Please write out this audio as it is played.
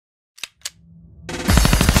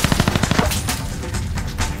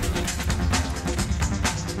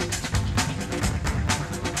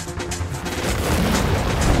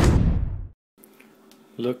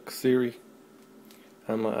Look, Siri,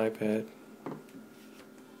 on my iPad.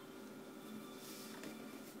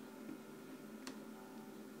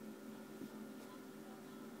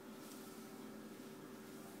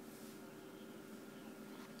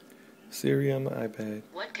 Siri on my iPad.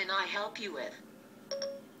 What can I help you with?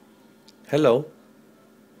 Hello.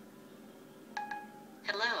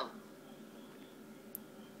 Hello.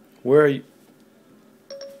 Where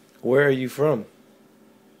are you from?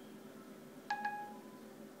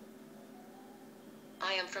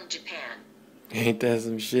 I am from Japan. Ain't that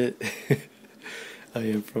some shit? I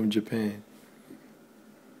am from Japan.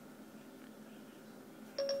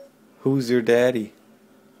 Who's your daddy?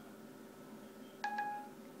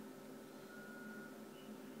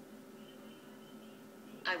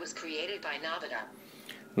 I was created by Nabita.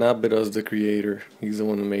 Nabita's the creator. He's the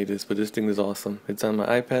one who made this, but this thing is awesome. It's on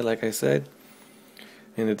my iPad, like I said,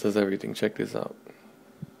 and it does everything. Check this out.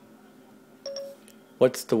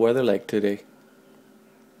 What's the weather like today?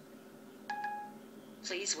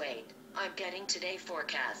 Please wait. I'm getting today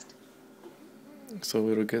forecast. So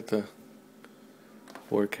it'll get the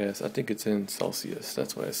forecast. I think it's in Celsius.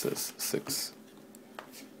 That's why it says 6.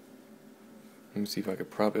 Let me see if I can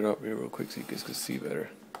prop it up here real quick so you guys can see better.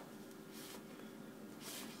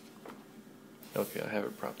 Okay, I have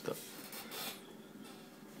it propped up.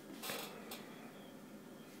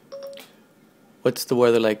 What's the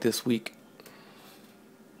weather like this week?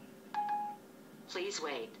 Please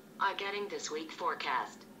wait. I'm getting this week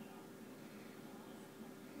forecast.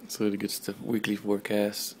 So it gets the weekly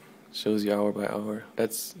forecast. Shows you hour by hour.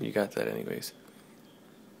 You got that anyways.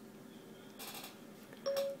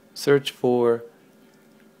 Search for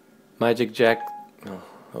Magic Jack. No,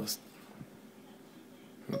 let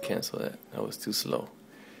me cancel that. That was too slow.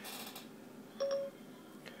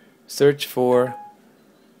 Search for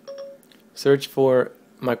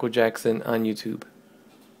Michael Jackson on YouTube.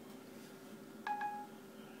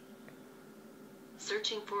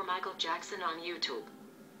 Searching for Michael Jackson on YouTube.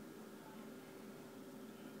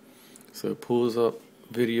 So it pulls up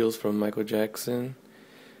videos from Michael Jackson,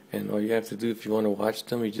 and all you have to do if you want to watch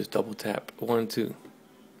them, you just double tap 1, 2,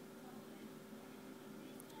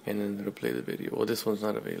 and then it'll play the video. Well, this one's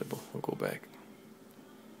not available. We'll go back.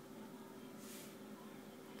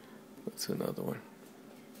 Let's do another one,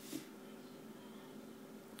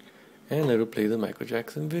 and it'll play the Michael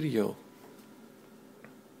Jackson video.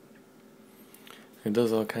 It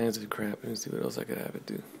does all kinds of crap. Let me see what else I could have it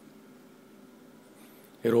do.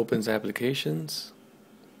 It opens applications.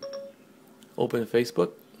 Open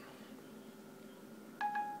Facebook.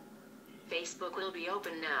 Facebook will be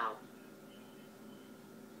open now.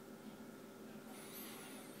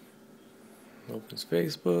 Opens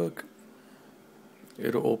Facebook.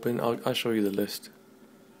 It'll open. I'll show you the list.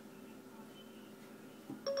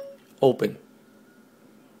 Open.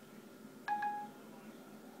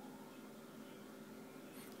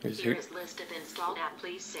 Here is list of installed app.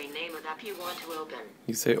 Please say name of app you want to open.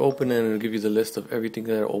 You say open and it'll give you the list of everything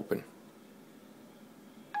that are open.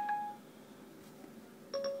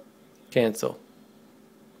 Cancel.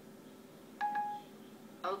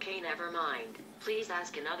 Okay, never mind. Please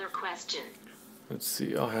ask another question. Let's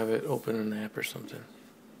see, I'll have it open an app or something.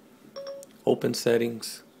 Open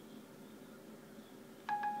settings.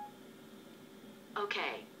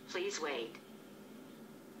 Okay, please wait.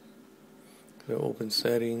 Go open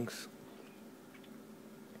settings.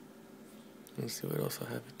 Let's see what else I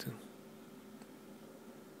have it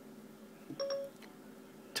to.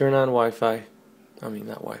 Turn on Wi-Fi. I mean,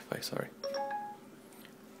 not Wi-Fi, sorry.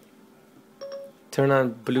 Turn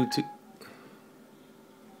on Bluetooth.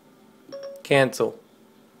 Cancel.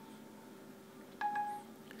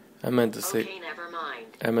 I meant to say. Okay, never mind.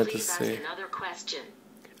 I meant Please to say. ask another question.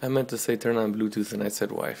 I meant to say turn on Bluetooth, and I said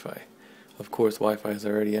Wi-Fi. Of course, Wi-Fi is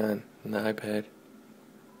already on the iPad.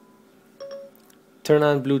 Turn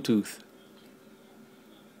on Bluetooth.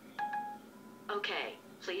 Okay,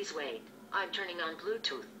 please wait. I'm turning on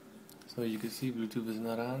Bluetooth. So you can see Bluetooth is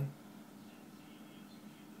not on.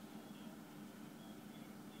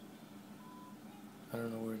 I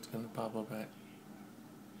don't know where it's going to pop up at.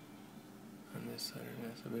 On this side or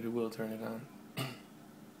this, but it will turn it on.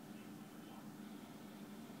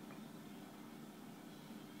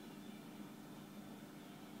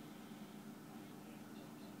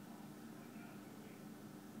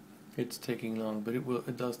 It's taking long, but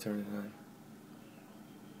it does turn it on.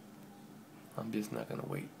 I'm just not gonna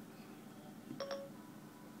wait.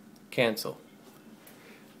 Cancel.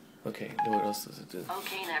 Okay, what else does it do?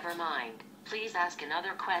 Okay, never mind. Please ask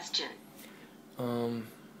another question.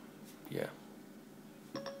 Yeah.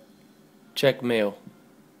 Check mail.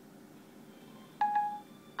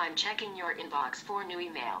 I'm checking your inbox for new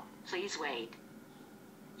email. Please wait.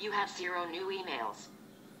 You have 0 new emails.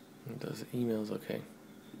 It does emails, okay.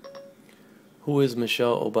 Who is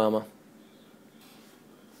Michelle Obama?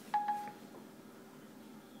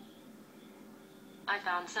 I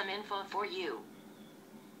found some info for you.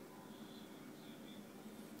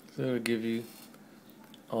 So it'll give you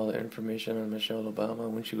all the information on Michelle Obama,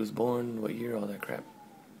 when she was born, what year, all that crap.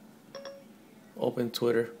 Open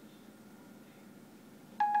Twitter.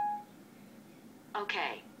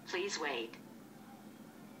 Okay, please wait.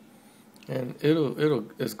 And it'll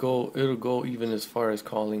go even as far as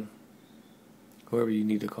calling whoever you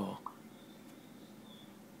need to call.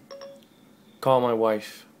 Call my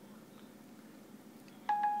wife.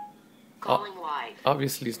 Calling wife.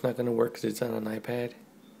 Obviously, it's not going to work because it's on an iPad.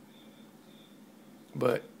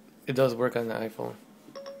 But it does work on the iPhone.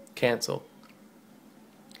 Cancel.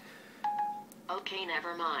 Okay,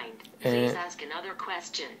 never mind. And- Please ask another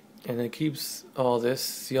question. And it keeps all this.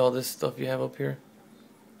 See all this stuff you have up here?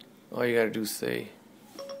 All you got to do is say,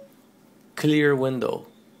 clear window.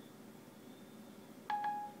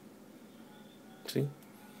 See?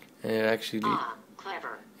 And it actually...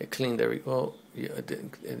 Clever. It cleaned well, yeah, it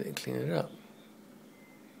didn't clean it up.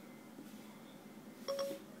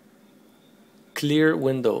 Clear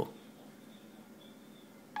window.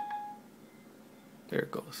 There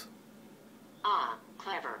it goes.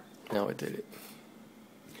 Clever. Now it did it.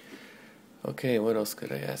 Okay, what else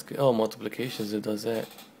could I ask you? Oh, multiplications, it does that.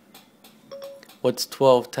 What's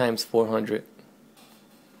 12 times 400?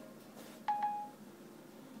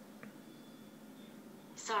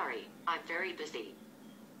 Sorry, I'm very busy.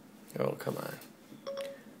 Oh, come on.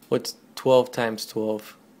 What's 12 times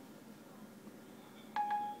 12?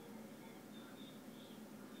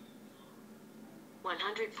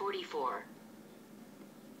 $144.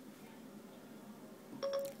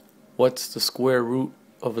 What's the square root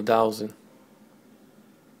of 1,000?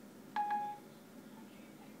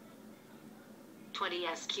 20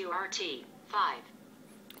 SQRT 5.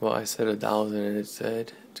 Well, I said 1,000 and it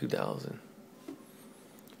said 2,000.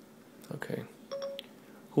 Okay.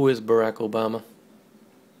 Who is Barack Obama?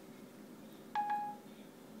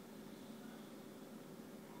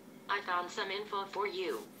 I found some info for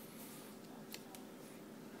you.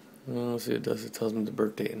 Well, let's see, it does. It tells me the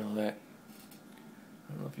birth date and all that.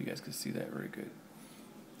 I don't know if you guys can see that very good.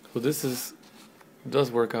 Well, this is... It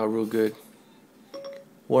does work out real good.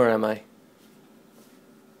 Where am I?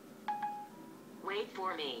 Wait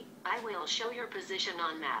for me. I will show your position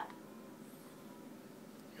on map.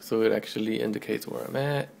 So it actually indicates where I'm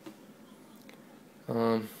at.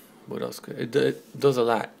 What else could it does a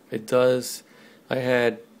lot. It does. I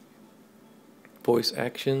had voice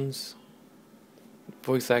actions.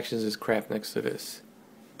 Voice actions is crap next to this.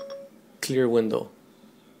 Clear window.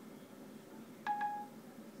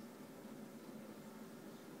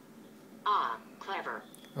 Clever.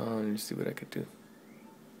 Let me see what I could do.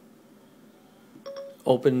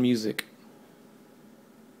 Open music.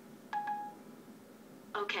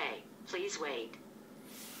 Okay, please wait.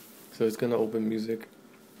 So it's gonna open music.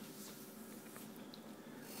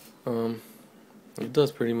 It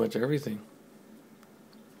does pretty much everything.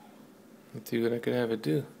 Let's see what I could have it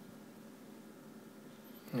do.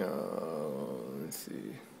 Let's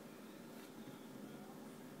see.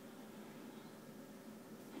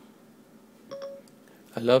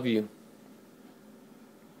 I love you.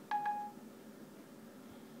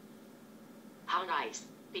 How nice.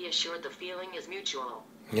 Be assured the feeling is mutual.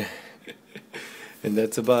 Yeah. And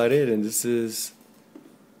that's about it. And this is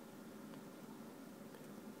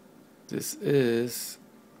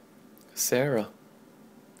Sara.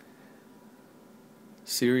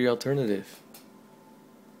 Siri alternative.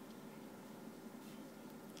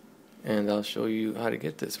 And I'll show you how to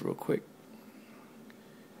get this real quick.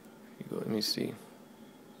 Let me see.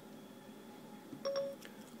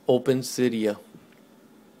 Open Cydia.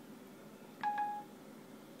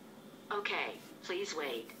 Okay, please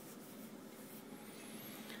wait.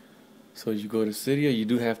 So you go to Cydia, you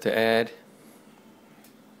do have to add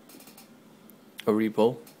a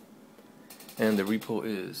repo. And the repo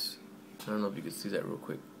is, I don't know if you can see that real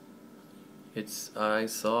quick. It's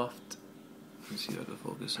iSoft. Let me see how to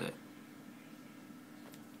focus it.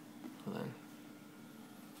 Hold on.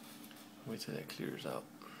 Wait till that clears out.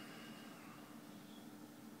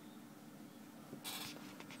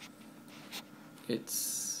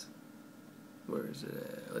 It's, where is it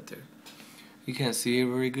at? Right there. You can't see it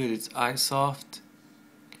very good. It's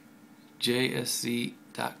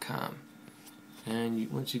iSoftJSC.com.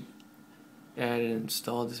 And once you add and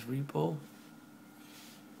install this repo,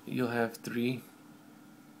 you'll have three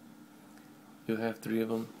of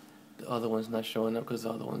them. The other one's not showing up because the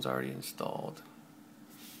other one's already installed.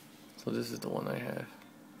 So this is the one I have.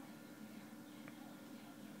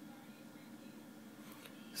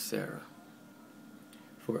 Sara.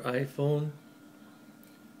 For iPhone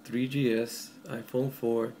 3GS, iPhone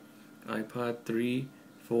 4, iPod 3,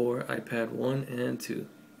 4, iPad 1 and 2.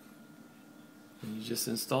 And you just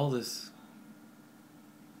install this.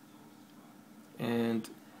 And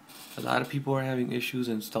a lot of people are having issues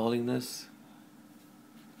installing this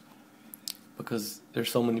because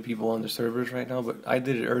there's so many people on the servers right now, but I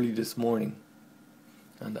did it early this morning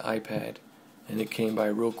on the iPad and it came by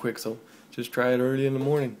real quick, so just try it early in the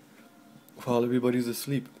morning while everybody's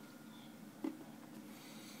asleep.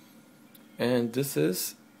 And this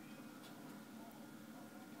is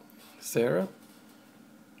Sara.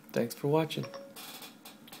 Thanks for watching.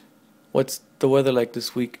 What's the weather like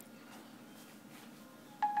this week?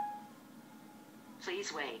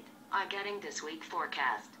 Please wait. I'm getting this week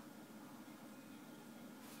forecast.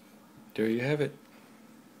 There you have it.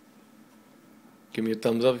 Give me a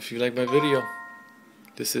thumbs up if you like my video.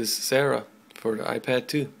 This is Sara for the iPad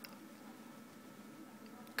 2.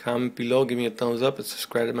 Comment below, give me a thumbs up and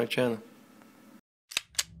subscribe to my channel.